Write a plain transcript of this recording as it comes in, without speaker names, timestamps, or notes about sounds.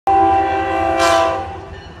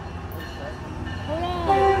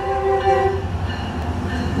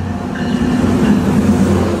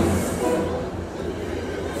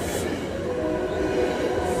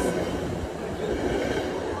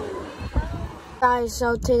Guys,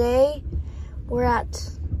 so today we're at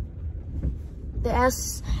the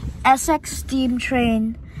Essex steam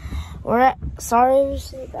train. Sorry to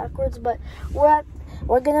say it backwards, but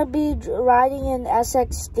we're gonna be riding an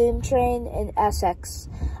Essex steam train in Essex.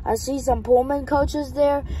 I see some Pullman coaches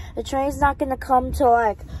there. The train's not gonna come till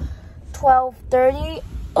like 12:30.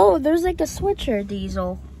 Oh, there's like a switcher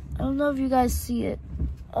diesel. I don't know if you guys see it.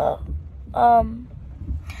 And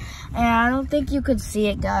I don't think you could see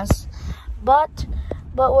it, guys. But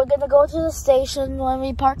we're gonna go to the station when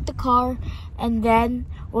we park the car, and then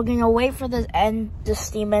we're gonna wait for the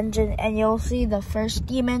steam engine, and you'll see the first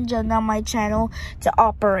steam engine on my channel to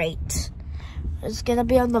operate. It's gonna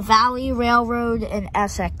be on the Valley Railroad in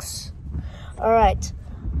Essex. Alright,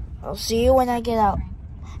 I'll see you when I get out.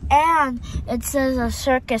 And it says a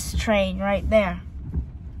circus train right there.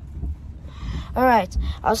 Alright,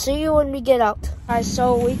 I'll see you when we get out. Alright,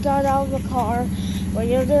 so we got out of the car. Well,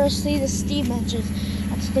 you're gonna see the steam engine.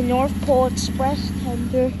 That's the North Pole Express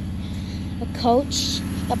tender, the coach,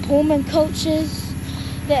 the Pullman coaches,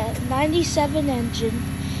 the 97 engine,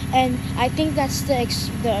 and I think that's the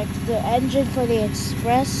engine for the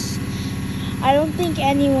Express. I don't think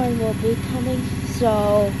anyone will be coming,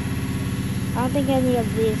 so I don't think any of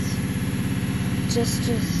these. Just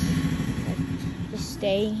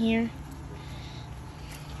staying here.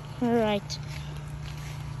 All right.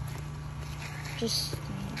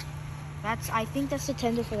 I think that's the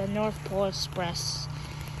tender for the North Pole Express.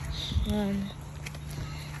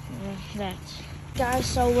 That. Guys,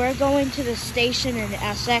 so we're going to the station in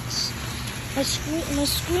Essex. My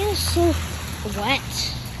screen is so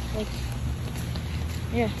wet. Like,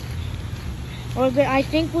 yeah. I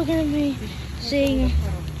think we're gonna be seeing.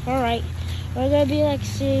 All right, we're gonna be like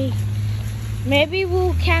seeing. Maybe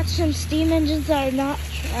we'll catch some steam engines that are not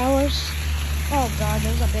ours. Oh God,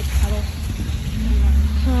 there's a big puddle.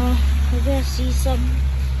 We're gonna see some.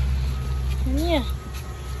 And yeah.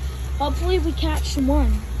 Hopefully we catch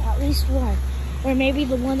one, at least one, or maybe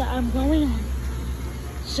the one that I'm going on.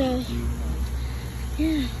 So,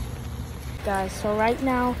 yeah. Guys, so right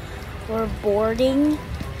now we're boarding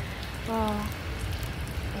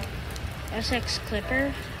Essex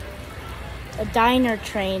Clipper, a diner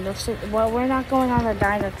train. Well, we're not going on a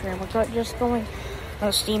diner train. We're just going on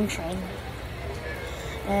a steam train.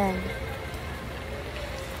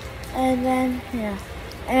 And then, yeah.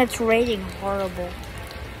 And it's raining horrible.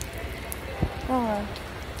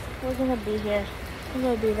 We're gonna be here. We're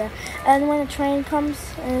gonna be there. And when the train comes,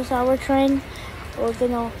 and it's our train, I'm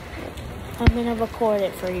gonna record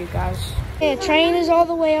it for you guys. Okay, the train is all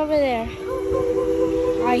the way over there.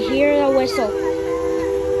 I hear the whistle.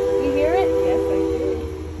 You hear it? Yes,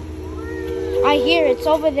 I I hear it. It's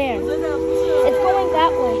over there. It's going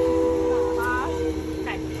that way.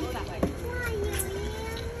 Okay, go that way.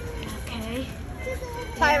 Okay.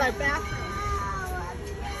 Tyler, back.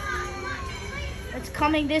 It's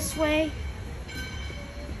coming this way.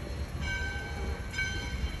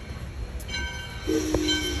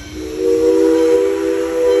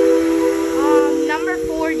 Number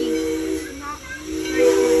 40.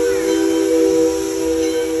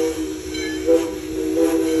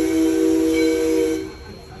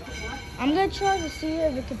 I'm gonna try to see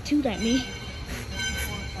if it can toot at me.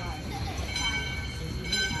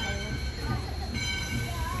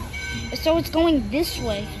 So it's going this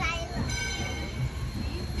way.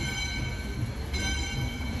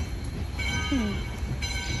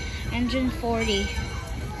 Engine 40.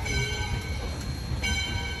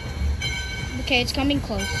 Okay, it's coming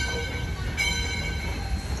close.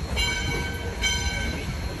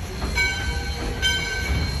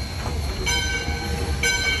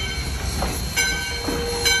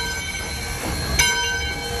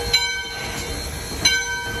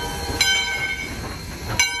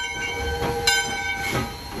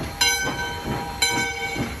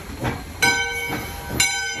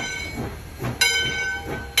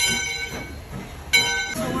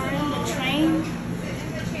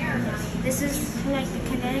 This is like the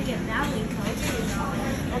Connecticut Valley coast.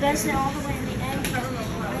 Well, that's it all the way in the end. When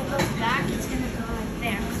it goes back, it's going to go like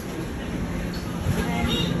there. And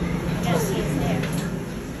yes, it's there.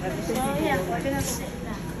 So yeah, we're going to sit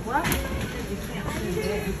back. What?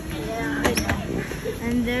 Yeah, I know.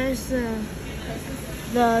 And there's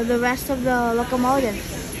the rest of the locomotive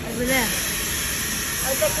over there.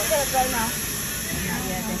 I think we're going to go now.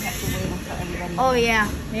 Oh yeah,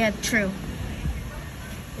 true.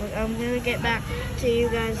 I'm gonna get back to you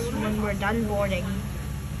guys when we're done boarding.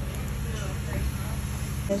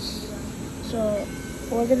 So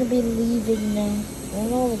we're gonna be leaving now. I don't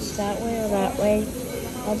know if it's that way or that way.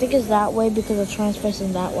 I think it's that way because the train's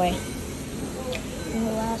facing that way. And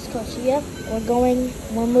the last West Coast. Yep,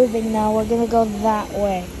 we're moving now. We're gonna go that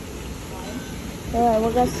way. Alright,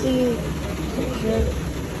 we're gonna see.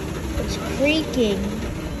 It's creaking.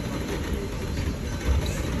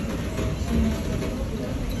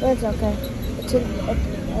 But it's okay. I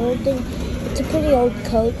don't think it's a pretty old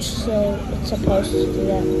coach, so it's supposed to do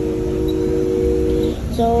that.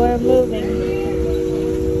 So we're moving.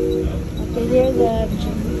 I can hear the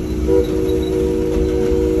engine.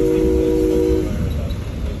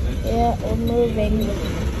 Yeah, we're moving.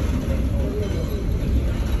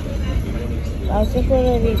 I think we're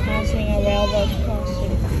going to be passing a railroad crossing.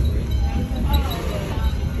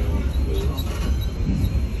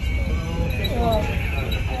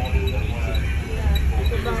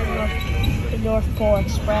 The North Pole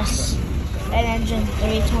Express and engine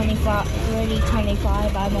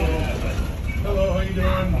 325, I'm on. Hello, how you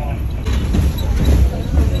doing?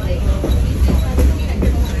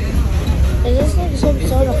 Is this like some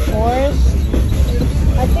sort of forest?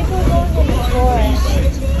 I think we're going in the forest.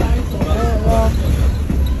 Well.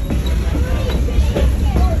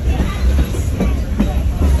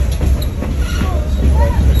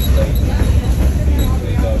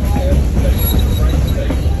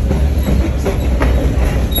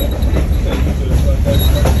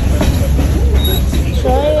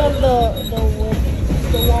 Try of the wood,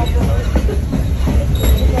 the wobble.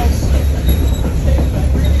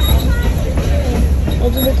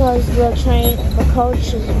 It's because the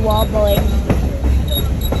coach is wobbling.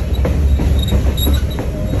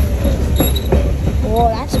 Whoa,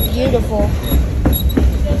 that's beautiful.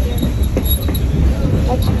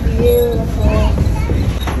 That's beautiful.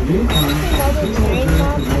 Another train,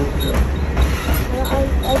 Mom?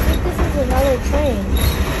 I think this is another train.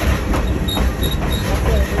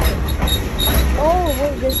 Oh,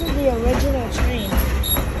 wait, this is the original train.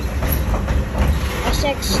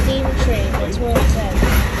 Essex steam train, that's what it says.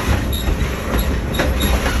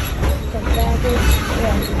 The baggage,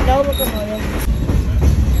 yeah, no locomotive.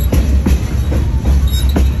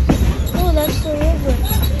 Oh, that's the river.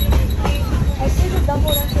 I see the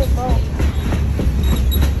double-decker boat.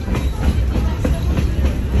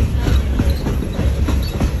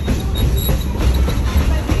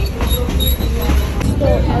 So, a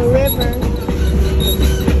river.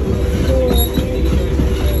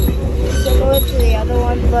 Similar to the other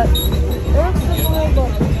one, but it looks similar,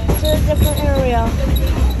 but it's in a different area.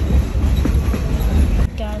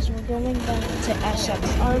 Guys, we're going back to Essex.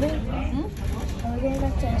 Are we? Are we going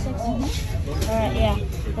back to Essex? Alright, yeah.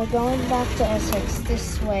 We're going back to Essex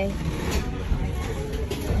this way.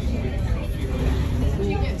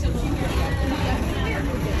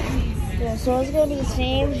 Yeah, so it's going to be the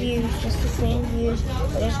same views, just the same views,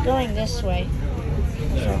 but it's going this way.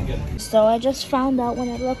 So I just found out when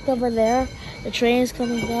I looked over there, the train is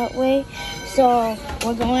coming that way. So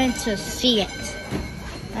we're going to see it.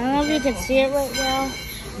 I don't know if you can see it right now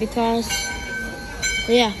because,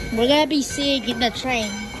 yeah, we're going to be seeing the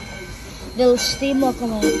train. The steam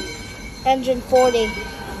locomotive. Engine 40.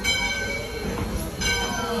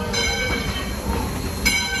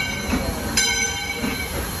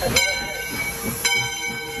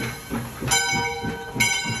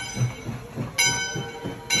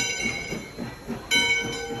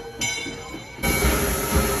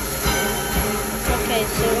 Okay,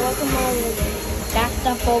 so the locomotive backed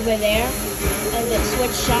up over there and it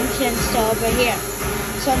switched junctions to over here.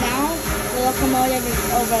 So now the locomotive is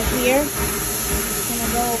over here. It's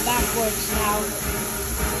gonna go backwards now.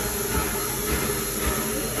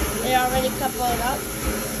 They already coupled up.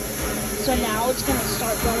 So now it's gonna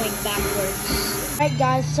start going backwards. Alright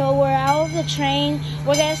guys, so we're out of the train.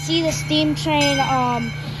 We're gonna see the steam train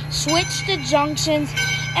switch the junctions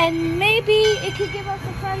and maybe it could give us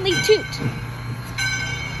a friendly toot.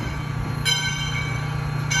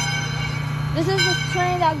 This is the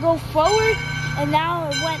train that go forward, and now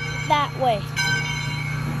it went that way.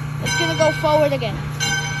 It's gonna go forward again.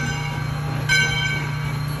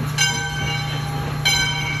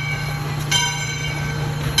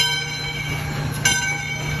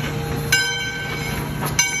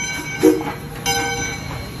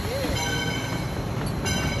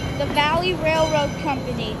 The Valley Railroad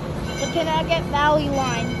Company, the Connecticut Valley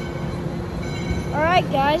Line. Alright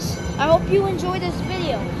guys, I hope you enjoyed this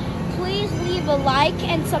video. Please leave a like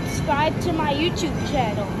and subscribe to my YouTube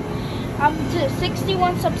channel. I'm to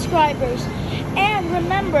 61 subscribers. And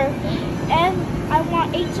remember, and I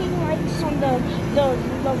want 18 likes on the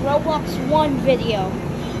Roblox 1 video.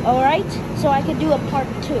 Alright? So I can do a part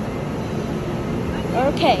 2.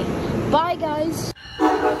 Okay. Bye guys.